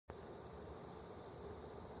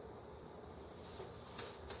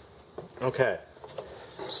Okay,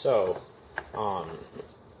 so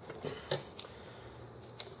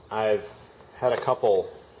I've had a couple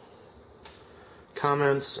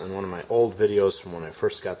comments, and one of my old videos from when I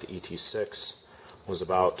first got the ET6 was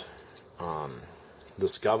about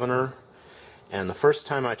this governor. And the first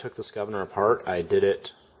time I took this governor apart, I did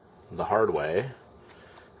it the hard way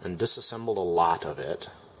and disassembled a lot of it.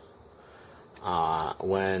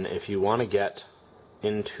 If you want to get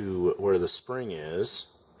into where the spring is,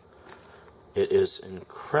 it is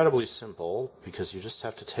incredibly simple, because you just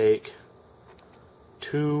have to take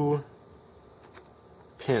two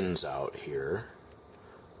pins out here.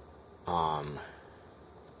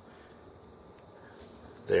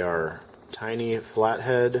 They are tiny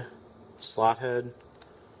flathead, slot head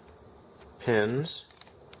pins,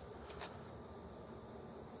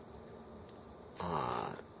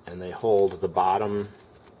 and they hold the bottom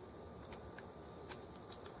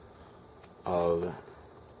of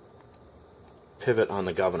pivot on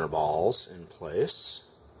the governor balls in place,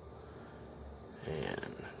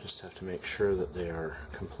 and just have to make sure that they are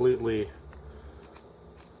completely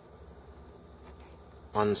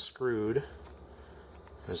unscrewed.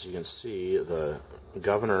 As you can see, the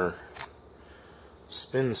governor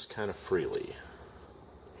spins kind of freely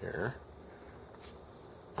here,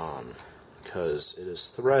 because it is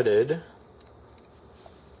threaded,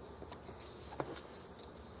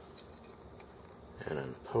 and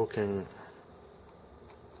I'm poking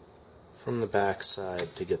from the back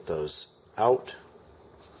side to get those out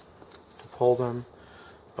to pull them,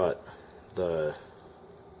 but the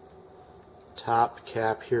top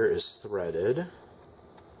cap here is threaded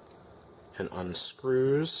and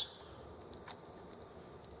unscrews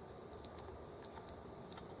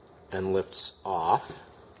and lifts off,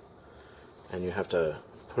 and you have to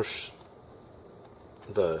push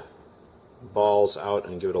the balls out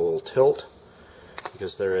and give it a little tilt,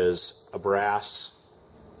 because there is a brass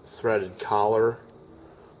threaded collar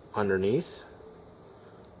underneath,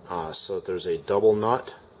 so that there's a double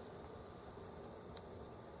nut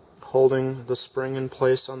holding the spring in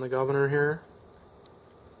place on the governor here.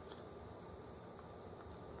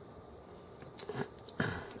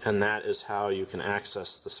 And that is how you can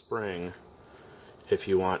access the spring if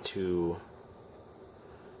you want to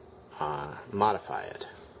modify it.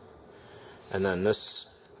 And then this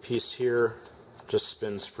piece here just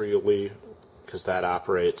spins freely, because that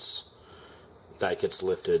operates, that gets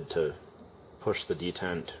lifted to push the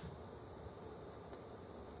detent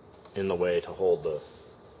in the way to hold the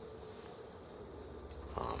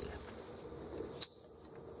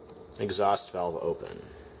exhaust valve open.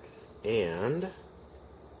 And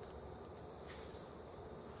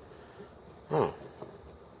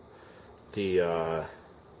the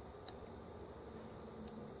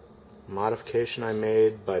modification I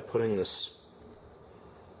made by putting this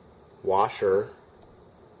washer,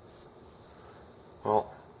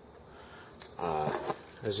 well,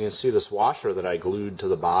 as you can see, this washer that I glued to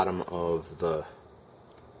the bottom of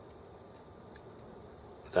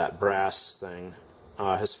that brass thing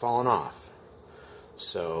has fallen off.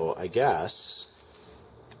 So I guess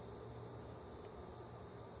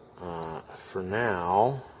for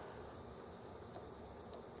now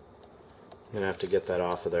I'm going to have to get that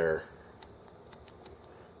off of there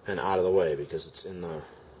and out of the way, because it's in the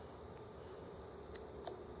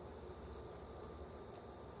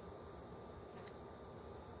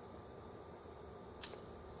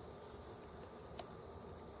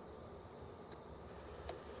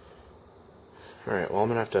Alright, well, I'm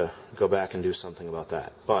going to have to go back and do something about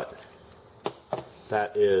that. But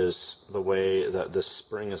that is the way that this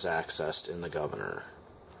spring is accessed in the governor.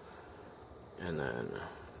 And then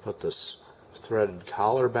put this threaded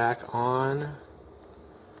collar back on,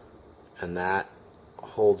 and that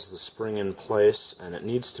holds the spring in place, and it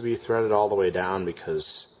needs to be threaded all the way down,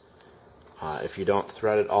 because if you don't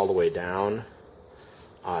thread it all the way down,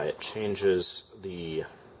 it changes the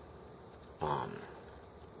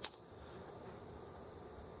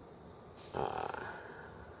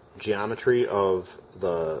geometry of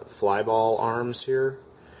the flyball arms here,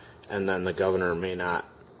 and then the governor may not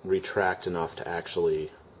retract enough to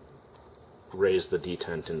actually raise the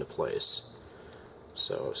detent into place.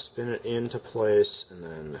 So spin it into place, and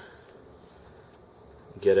then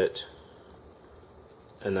get it,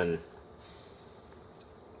 and then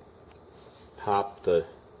pop the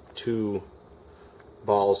two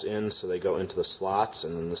balls in so they go into the slots,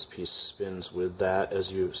 and then this piece spins with that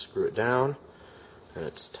as you screw it down. And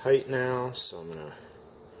it's tight now, so I'm going to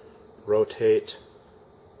rotate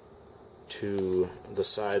to the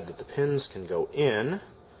side that the pins can go in,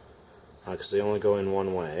 because they only go in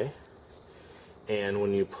one way. And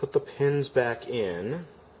when you put the pins back in,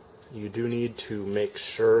 you do need to make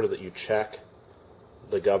sure that you check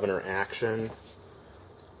the governor action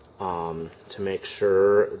to make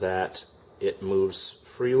sure that it moves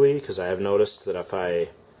freely, because I have noticed that if I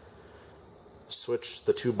switch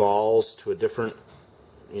the two balls to a different,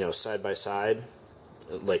 side by side,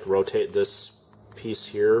 like rotate this piece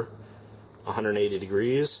here 180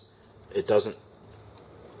 degrees, it doesn't,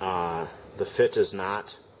 the fit is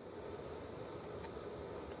not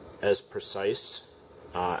as precise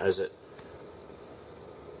as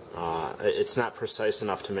it's not precise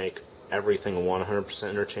enough to make everything 100%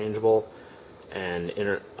 interchangeable, and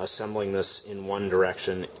assembling this in one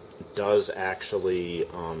direction does actually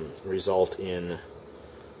result in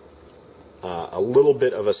a little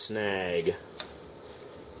bit of a snag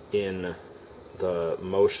in the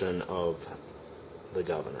motion of the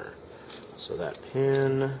governor. So that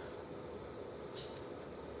pin,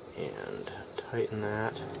 and tighten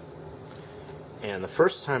that. And the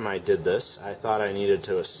first time I did this, I thought I needed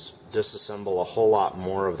to disassemble a whole lot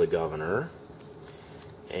more of the governor,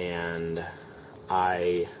 and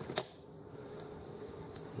I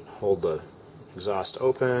hold the exhaust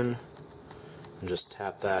open and just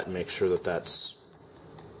tap that and make sure that that's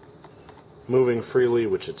moving freely,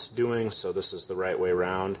 which it's doing, so this is the right way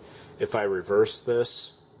around. If I reverse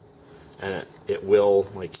this, and it will,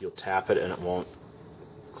 like, you'll tap it and it won't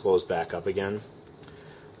close back up again.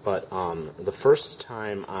 But the first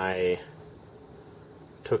time I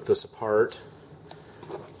took this apart,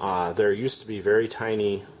 there used to be very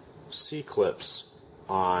tiny C-clips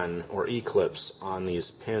or E-clips on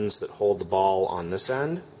these pins that hold the ball on this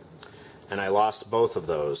end, and I lost both of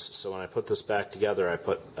those. So when I put this back together, I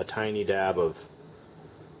put a tiny dab of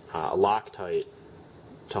Loctite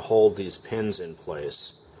to hold these pins in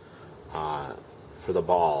place for the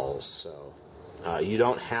balls. So you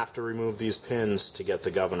don't have to remove these pins to get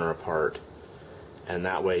the governor apart, and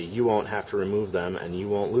that way you won't have to remove them and you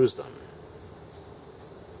won't lose them.